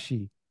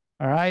Kobayashi.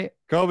 All right.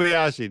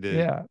 Kobayashi, dude.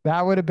 Yeah.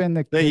 That would have been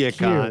the See you,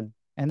 cue. Con.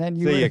 And then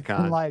you See would you, have been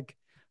Con. like,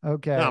 I'll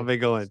okay, be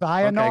going, okay,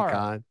 sayonara.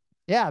 Con.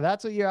 Yeah.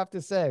 That's what you have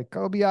to say.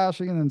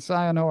 Kobayashi and then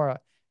sayonara.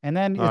 And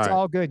then All it's right.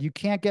 all good. You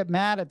can't get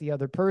mad at the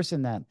other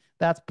person then.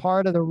 That's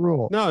part of the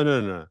rule. No,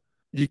 no, no.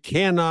 You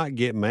cannot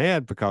get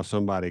mad because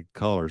somebody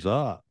colors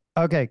up.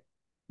 Okay.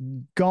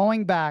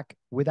 Going back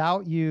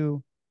without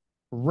you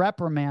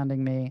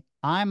reprimanding me,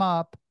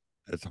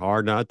 It's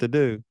hard not to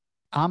do.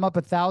 I'm up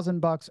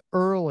 $1,000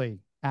 early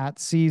at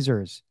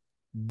Caesars.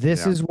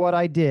 This Yeah. is what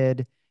I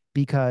did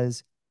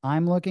because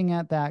I'm looking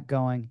at that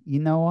going, you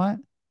know what?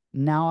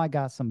 Now I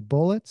got some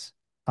bullets.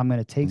 I'm going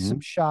to take some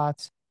Hmm.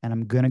 shots and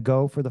I'm going to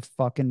go for the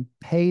fucking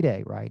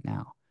payday right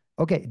now.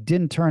 Okay, it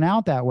didn't turn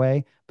out that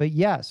way, but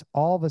yes,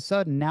 all of a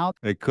sudden now,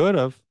 It could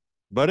have,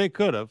 but it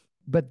could have.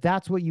 but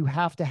that's what you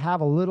have to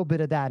have a little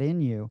bit of that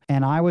in you.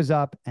 And I was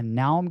up and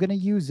now I'm going to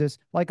use this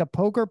like a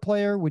poker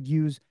player would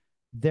use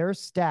their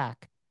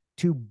stack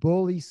to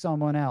bully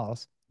someone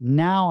else.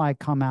 Now I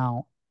come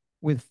out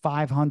with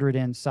 500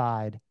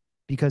 inside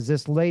because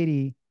this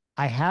lady,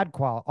 I had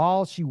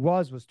all she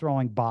was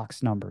throwing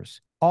box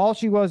numbers. All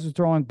she was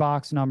throwing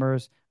box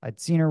numbers. I'd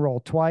seen her roll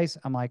twice.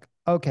 I'm like,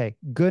 okay,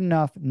 good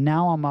enough.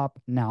 Now I'm up.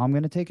 Now I'm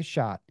going to take a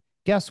shot.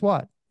 Guess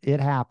what? It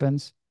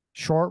happens.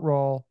 Short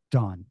roll,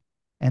 done.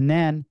 And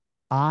then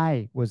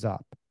I was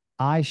up.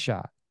 I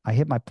shot. I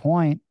hit my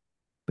point.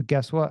 But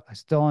guess what? I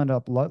still end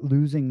up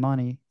losing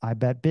money. I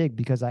bet big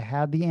because I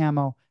had the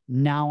ammo.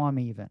 Now I'm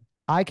even.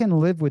 I can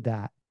live with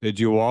that. Did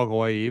you walk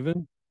away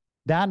even?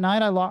 That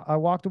night I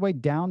walked away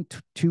down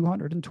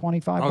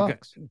 225 Okay.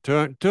 bucks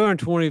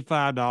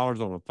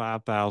 $225 on a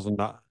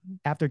 $5,000.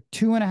 after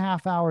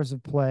 2.5 hours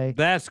of play.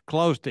 That's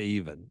close to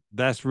even.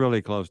 That's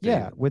really close to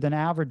Yeah, even. with an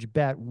average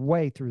bet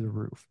way through the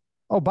roof.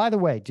 Oh, by the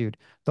way, dude,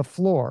 the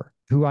floor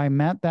who I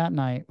met that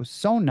night was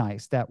so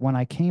nice that when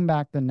I came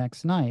back the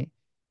next night,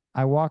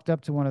 I walked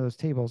up to one of those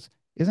tables.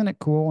 Isn't it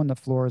cool when the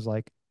floor is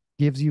like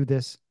gives you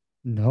this,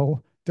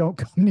 no, don't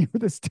come near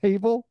this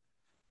table?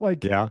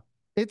 Like Yeah.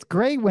 it's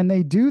great when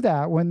they do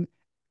that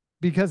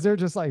because they're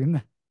just like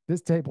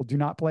this table, do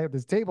not play at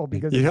this table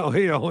because You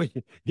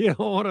don't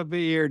want to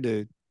be here,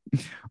 dude.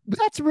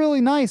 that's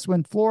really nice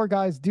when floor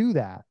guys do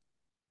that.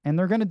 And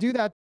they're going to do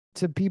that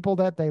to people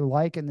that they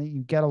like and that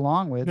you get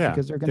along with Yeah.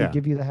 because they're going to Yeah.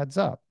 give you the heads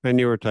up. And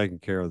you were taking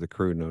care of the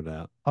crew, no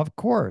doubt. Of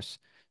course.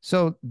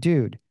 So,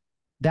 dude,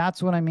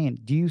 that's what I mean.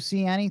 Do you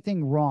see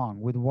anything wrong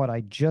with what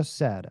I just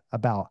said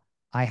about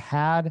I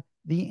had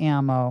the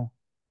ammo,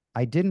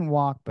 I didn't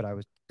walk, but I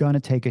was going to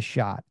take a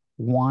shot?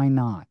 Why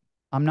not?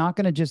 I'm not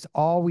going to just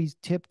always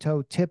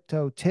tiptoe,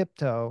 tiptoe,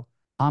 tiptoe.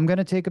 I'm going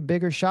to take a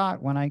bigger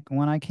shot when I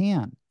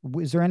can.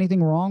 Is there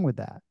anything wrong with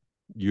that?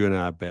 You and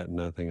I bet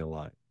nothing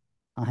alike.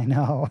 I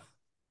know.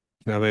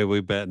 I mean,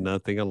 we bet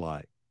nothing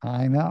alike.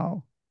 I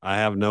know. I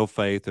have no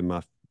faith in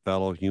my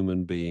fellow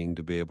human being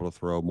to be able to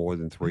throw more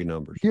than three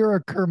numbers. You're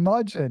a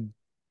curmudgeon.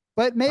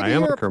 But I maybe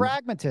am you're a a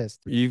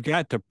pragmatist. you've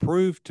got to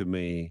prove to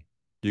me,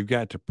 you've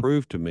got to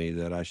prove to me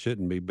that I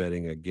shouldn't be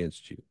betting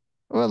against you.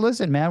 Well,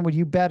 listen, man,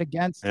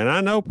 And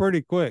I know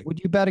pretty quick. would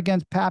you bet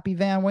against Pappy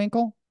Van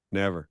Winkle?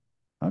 Never.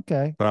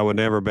 Okay. But I would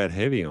never bet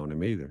heavy on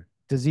him either.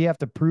 Does he have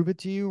to prove it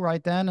to you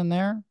right then and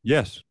there?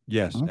 Yes,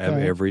 yes,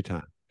 Okay. every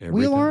time. We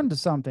Every time. learned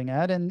something,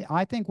 Ed, and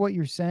I think what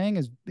you're saying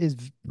is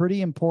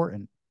pretty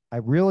important. I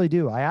really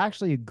do. I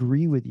actually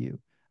agree with you.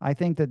 I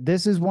think that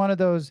this is one of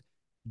those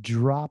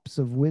drops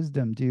of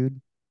wisdom, dude.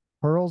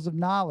 Pearls of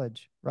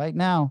knowledge right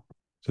now.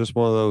 It's just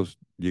one of those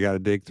you got to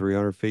dig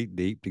 300 feet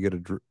deep to get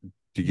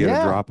to get a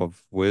Yeah. drop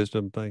of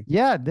wisdom thing.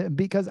 Yeah,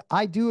 because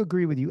I do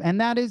agree with you. And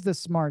that is the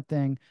smart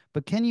thing.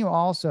 But can you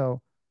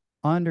also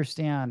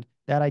understand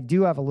that I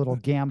do have a little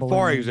gamble in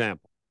For me?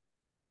 example,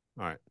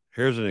 all right,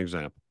 here's an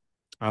example.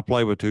 I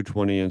play with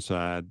 220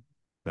 inside.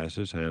 That's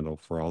his handle.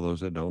 For all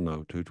those that don't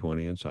know,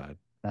 220 inside.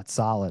 That's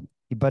solid.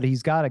 But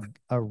he's got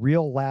a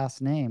real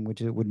last name,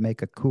 which it would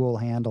make a cool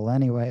handle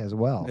anyway as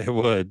well. It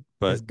would, His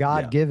but yeah,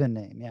 God-given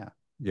name. Yeah.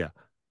 yeah.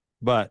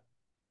 But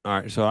all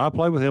right, so I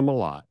play with him a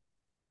lot.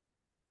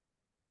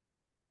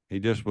 He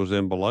just was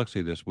in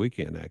Biloxi this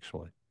weekend,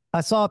 actually.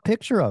 I saw a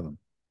picture of him.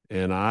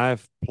 And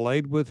I've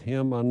played with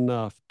him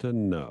enough to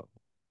know.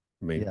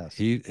 I mean, Yes.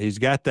 he's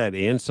got that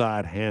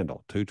inside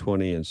handle,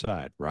 220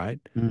 inside, right?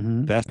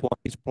 Mm-hmm. That's what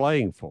he's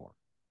playing for.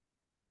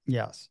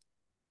 Yes.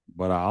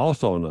 But I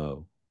also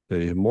know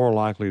that he's more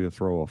likely to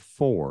throw a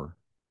four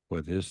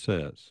with his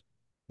sets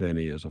than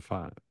he is a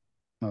five.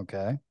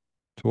 Okay.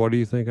 So what do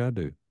you think I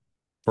do?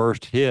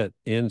 First hit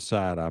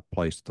inside, I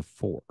place the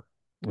four.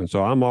 And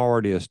so I'm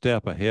already a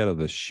step ahead of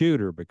the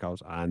shooter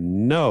because I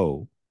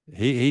know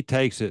he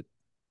takes it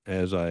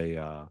as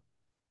a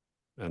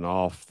an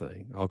off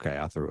thing. Okay,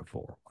 I threw a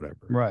four,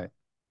 whatever. Right.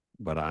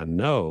 But I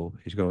know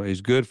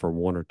he's good for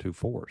one or two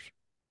fours,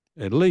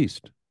 at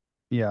least.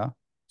 Yeah.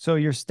 So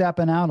you're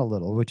stepping out a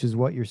little, which is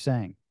what you're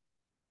saying.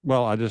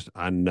 Well,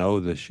 I know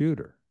the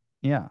shooter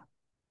Yeah.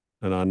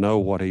 and I know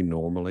what he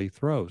normally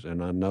throws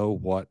and I know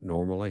what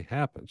normally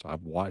happens.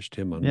 I've watched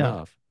him Yeah.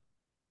 enough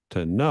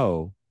to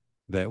know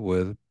that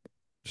with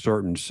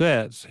certain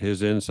sets,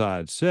 his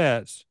inside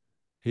sets,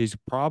 he's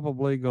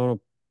probably going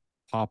to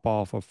pop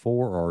off a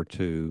four or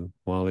two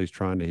while he's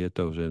trying to hit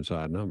those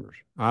inside numbers.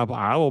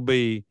 I will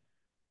be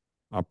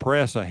a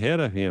press ahead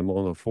of him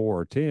on the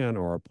 4 or 10,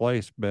 or a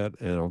place bet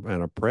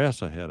and a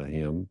press ahead of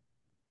him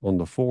on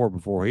the four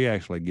before he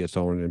actually gets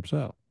on it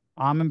himself.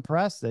 I'm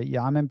impressed that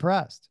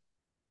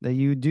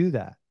you do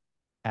that,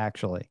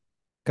 actually.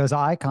 Because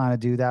I kind of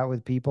do that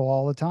with people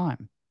all the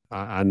time.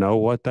 I know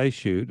what they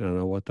shoot, I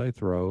know what they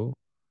throw.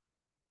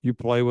 You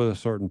play with a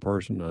certain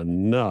person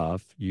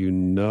enough, you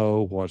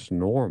know what's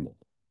normal,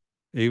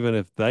 even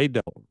if they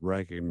don't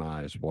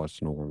recognize what's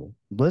normal.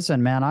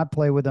 Listen, man, I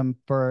play with them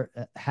for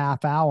a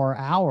half hour,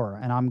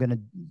 and I'm gonna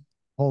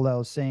pull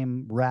those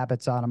same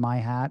rabbits out of my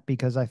hat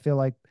because I feel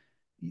like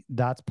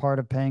that's part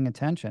of paying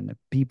attention.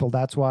 People,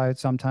 that's why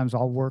sometimes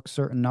I'll work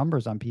certain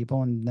numbers on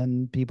people, and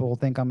then people will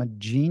think I'm a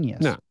genius.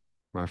 Now,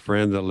 my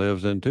friend that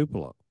lives in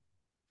Tupelo,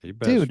 he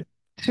bets Dude,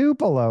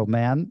 Tupelo,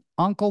 man.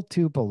 Uncle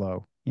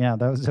Tupelo. Yeah,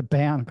 that was a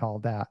band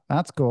called that.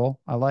 That's cool.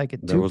 I like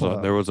it. there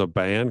Tupelo. was a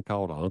band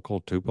called Uncle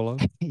Tupelo.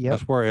 Yep.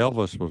 That's where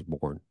Elvis was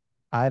born.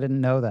 I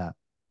didn't know that.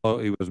 Oh,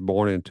 he was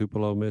born in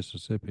Tupelo,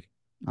 Mississippi,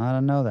 I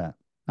didn't know that.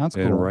 That's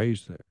and cool.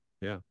 raised there.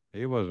 Yeah,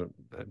 he wasn't.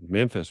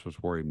 Memphis was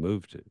where he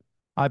moved to.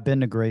 I've been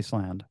to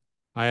Graceland.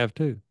 I have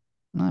too.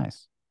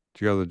 Nice.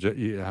 Did you go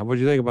to what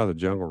do you think about the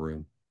Jungle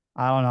Room?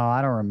 I don't know.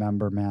 I don't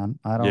remember, man.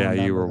 I don't Yeah,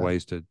 you remember were that.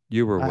 wasted.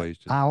 You were I,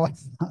 wasted. I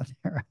was not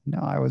there. No,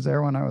 I was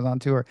there when I was on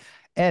tour.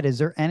 Ed, is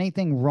there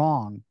anything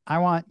wrong? I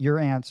want your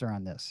answer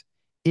on this.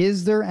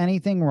 Is there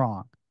anything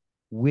wrong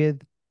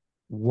with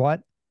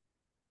what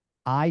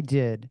I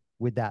did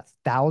with that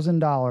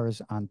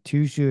 $1,000 on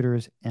two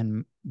shooters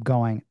and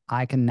going,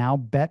 I can now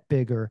bet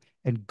bigger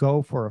and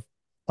go for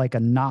like a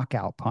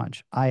knockout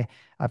punch. I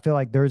feel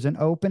like there's an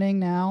opening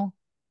now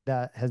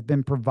that has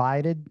been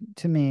provided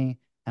to me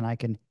and I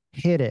can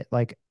hit it.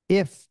 Like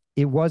if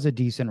it was a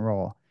decent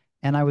roll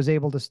and I was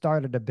able to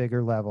start at a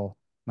bigger level,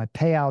 my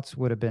payouts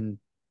would have been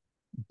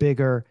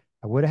bigger.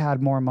 I would have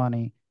had more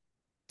money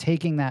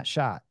taking that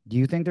shot. Do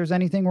you think there's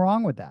anything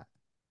wrong with that?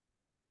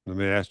 Let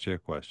me ask you a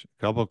question.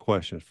 A couple of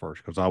questions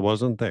first, because I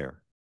wasn't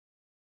there.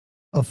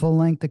 A full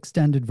length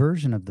extended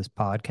version of this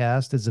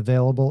podcast is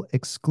available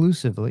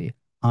exclusively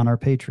on our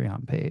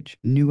Patreon page.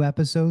 New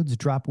episodes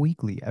drop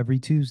weekly every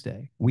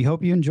Tuesday. We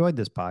hope you enjoyed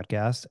this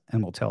podcast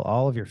and will tell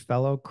all of your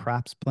fellow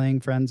craps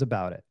playing friends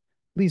about it.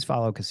 Please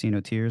follow Casino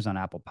Tears on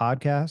Apple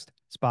Podcast,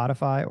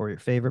 Spotify, or your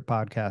favorite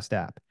podcast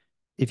app.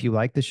 If you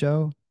like the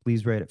show,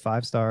 please rate it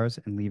 5 stars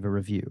and leave a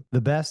review.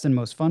 The best and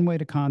most fun way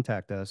to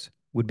contact us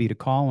would be to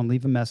call and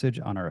leave a message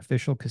on our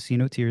official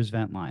Casino Tears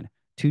vent line,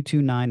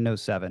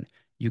 22907.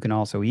 You can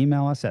also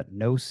email us at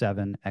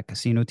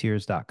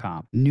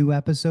no7@casinotears.com. New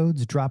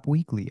episodes drop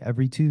weekly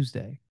every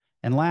Tuesday.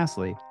 And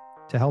lastly,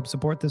 to help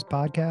support this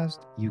podcast,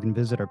 you can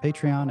visit our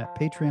Patreon at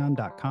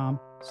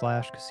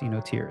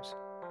patreon.com/casinotears.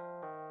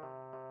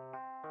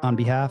 On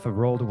behalf of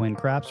Roll to Win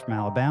Craps from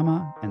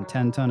Alabama and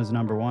 10 Ton is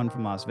number one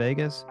from Las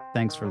Vegas,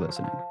 thanks for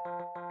listening.